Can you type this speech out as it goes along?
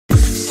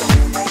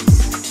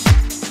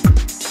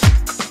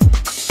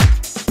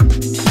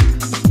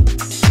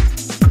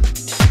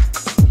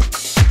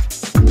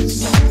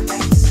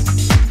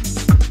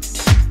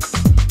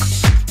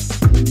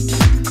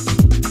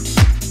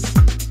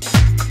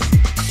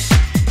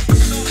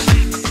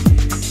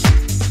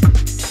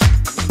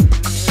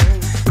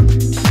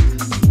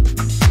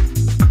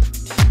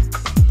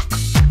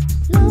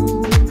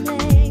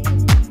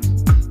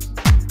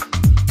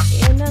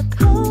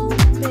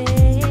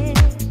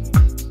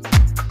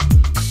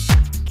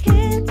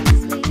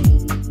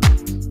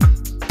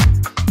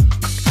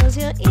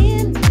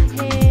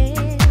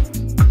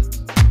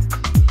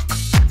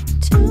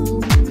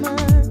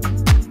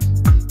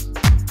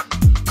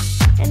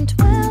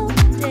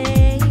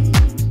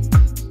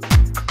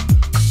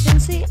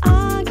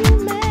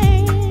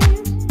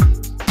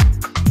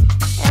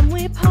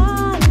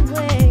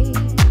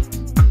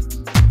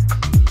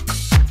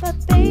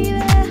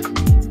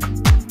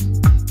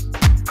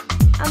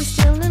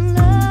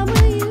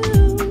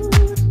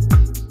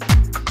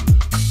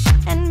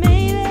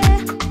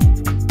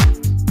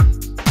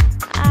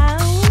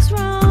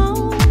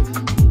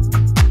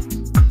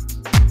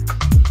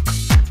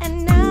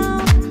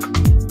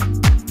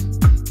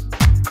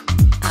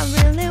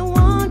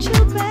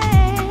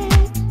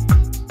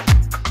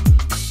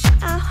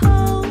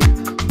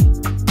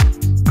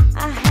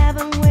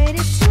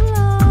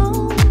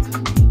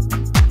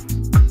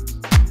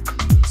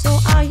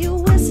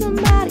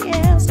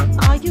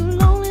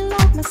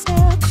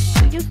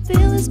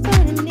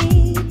burning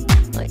need?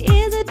 Or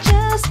is it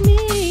just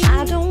me?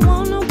 I don't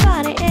want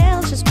nobody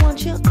else, just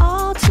want you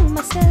all to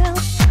myself.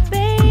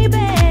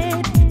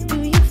 Baby,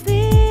 do you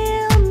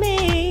feel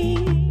me?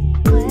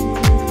 Where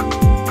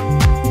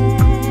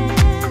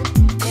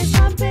is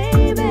my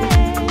baby?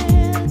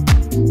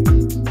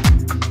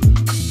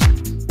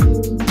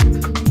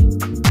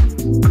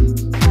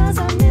 'Cause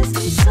I miss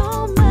him so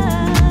much.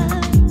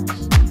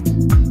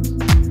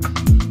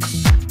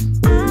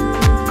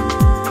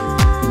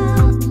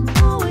 I'll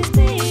always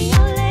be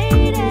your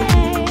lady.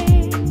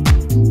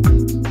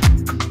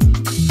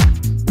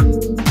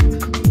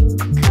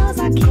 'Cause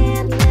I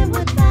can't live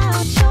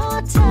without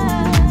your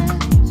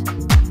touch.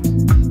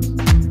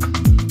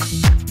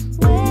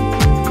 Where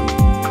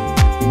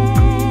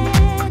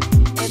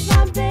is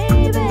my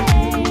baby?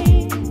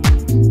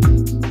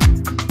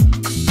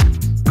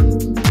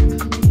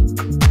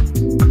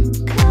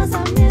 'Cause I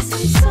miss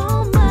him so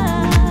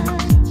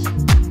much.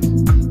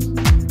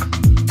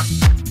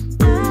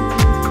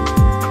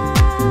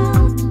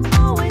 I'll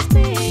always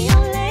be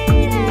your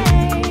lady.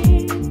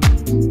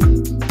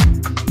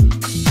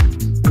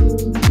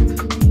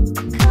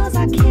 'Cause I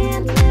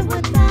can't live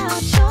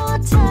without your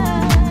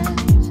touch.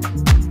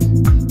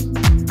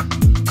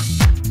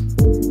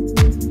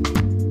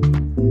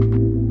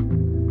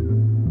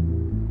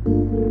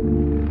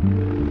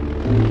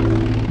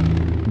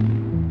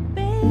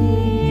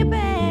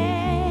 Baby,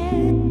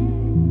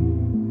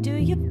 do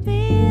you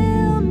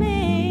feel me?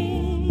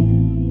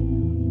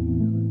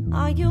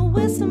 Are you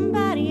with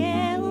somebody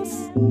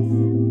else?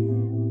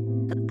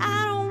 'Cause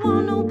I don't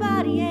want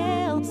nobody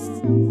else.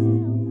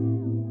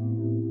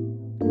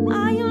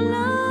 Are you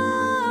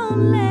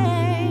lonely?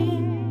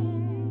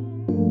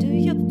 Do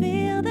you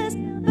feel this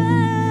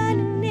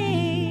burning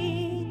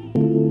need?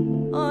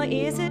 Or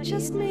is it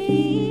just me?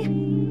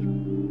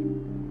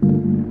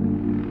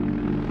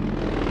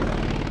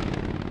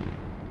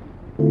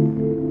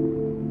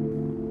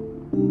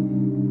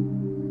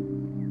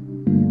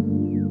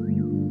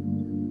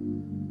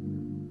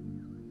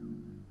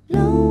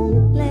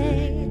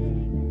 Lonely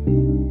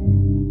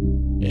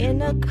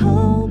in a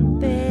cold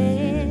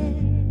bed,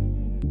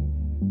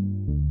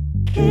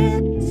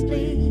 can't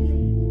sleep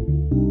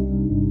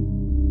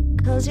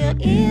 'cause you're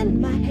in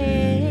my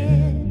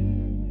head.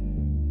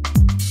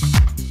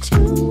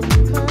 2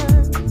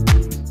 months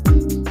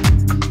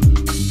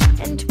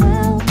and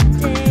 12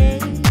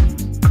 days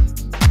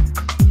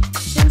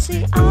since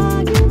the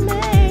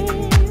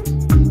argument,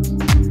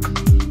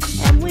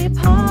 and we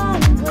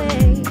parted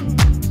ways.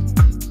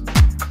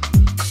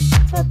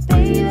 But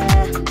baby,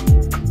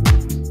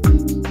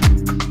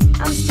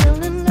 I'm still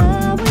in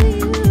love with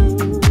you.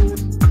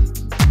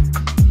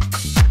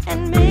 And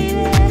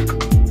maybe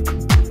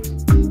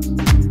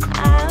I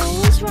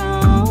was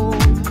wrong.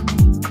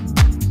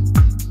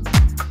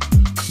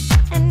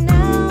 And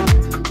now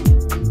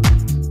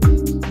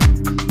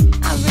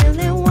I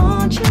really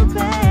want you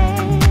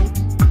back.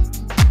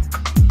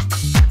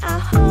 I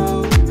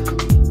hope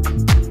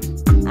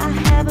I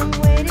haven't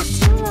waited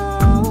too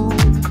long.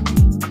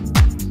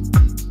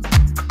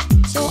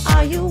 So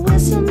are you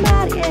with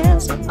somebody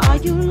else, or are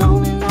you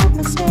lonely like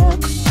myself?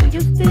 Do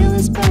you feel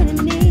this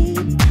burning need,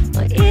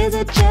 or is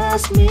it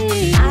just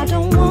me? I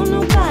don't want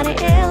nobody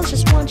else,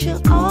 just want you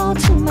all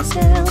to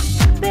myself.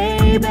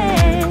 Baby,